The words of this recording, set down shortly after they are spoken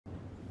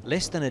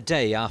Less than a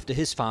day after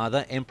his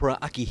father, Emperor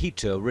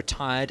Akihito,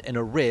 retired in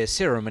a rare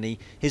ceremony,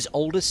 his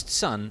oldest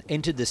son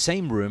entered the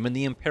same room in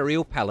the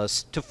imperial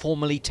palace to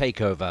formally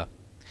take over.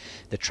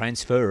 The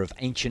transfer of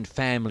ancient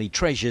family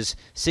treasures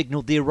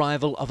signaled the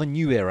arrival of a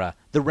new era,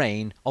 the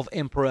reign of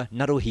Emperor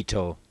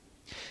Naruhito.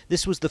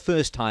 This was the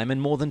first time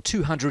in more than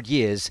 200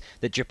 years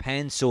that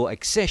Japan saw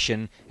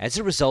accession as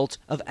a result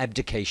of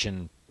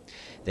abdication.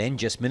 Then,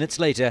 just minutes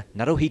later,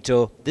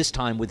 Naruhito, this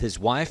time with his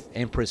wife,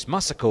 Empress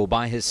Masako,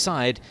 by his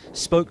side,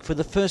 spoke for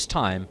the first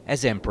time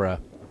as emperor.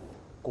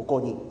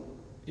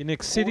 In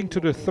acceding to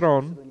the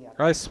throne,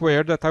 I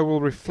swear that I will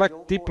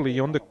reflect deeply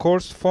on the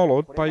course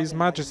followed by His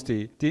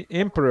Majesty, the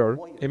Emperor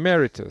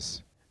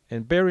Emeritus,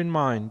 and bear in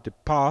mind the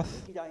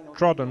path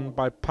trodden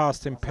by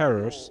past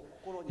emperors,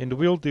 and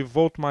will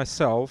devote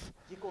myself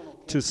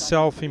to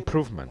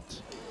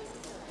self-improvement.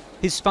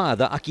 His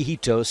father,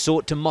 Akihito,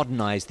 sought to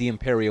modernize the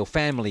imperial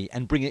family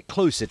and bring it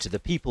closer to the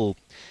people.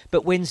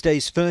 But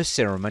Wednesday's first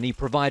ceremony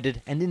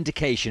provided an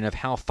indication of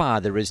how far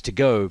there is to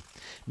go.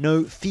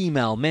 No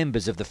female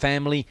members of the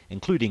family,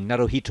 including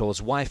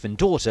Naruhito's wife and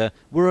daughter,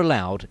 were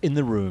allowed in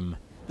the room.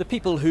 The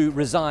people who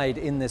reside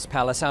in this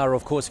palace are,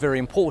 of course, very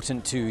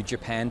important to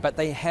Japan, but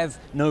they have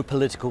no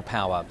political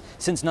power.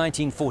 Since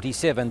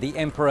 1947, the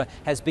emperor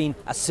has been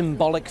a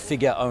symbolic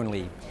figure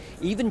only.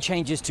 Even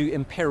changes to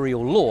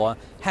imperial law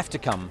have to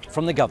come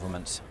from the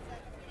government.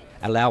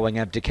 Allowing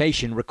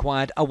abdication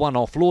required a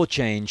one-off law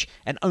change,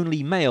 and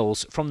only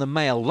males from the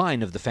male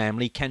line of the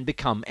family can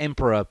become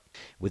emperor.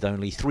 With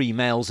only 3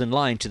 males in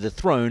line to the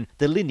throne,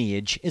 the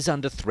lineage is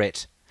under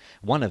threat.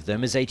 One of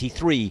them is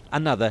 83,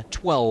 another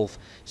 12,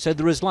 so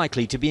there is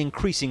likely to be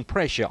increasing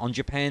pressure on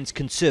Japan's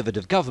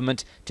conservative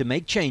government to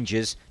make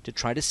changes to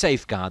try to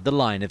safeguard the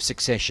line of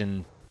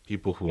succession.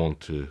 People who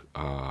want to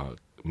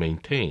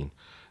maintain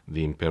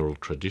the imperial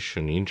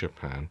tradition in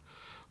Japan,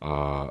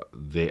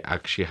 they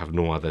actually have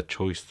no other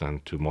choice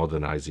than to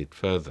modernize it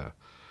further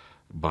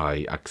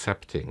by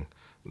accepting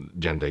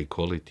gender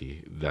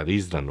equality that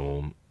is the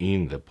norm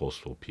in the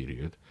post-war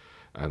period,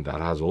 and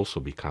that has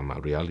also become a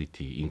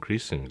reality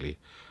increasingly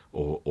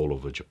all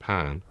over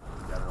Japan.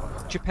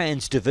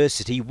 Japan's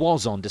diversity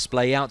was on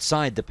display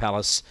outside the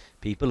palace.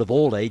 People of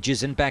all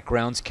ages and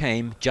backgrounds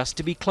came just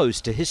to be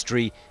close to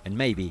history and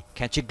maybe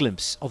catch a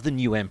glimpse of the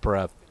new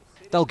emperor.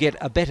 They'll get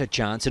a better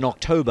chance in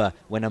October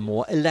when a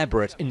more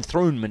elaborate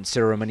enthronement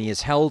ceremony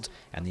is held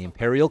and the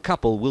imperial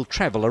couple will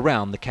travel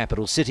around the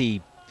capital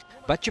city.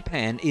 But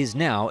Japan is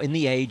now in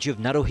the age of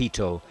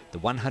Naruhito, the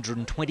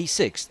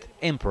 126th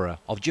Emperor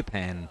of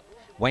Japan.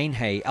 Wayne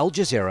Hay, Al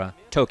Jazeera,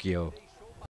 Tokyo.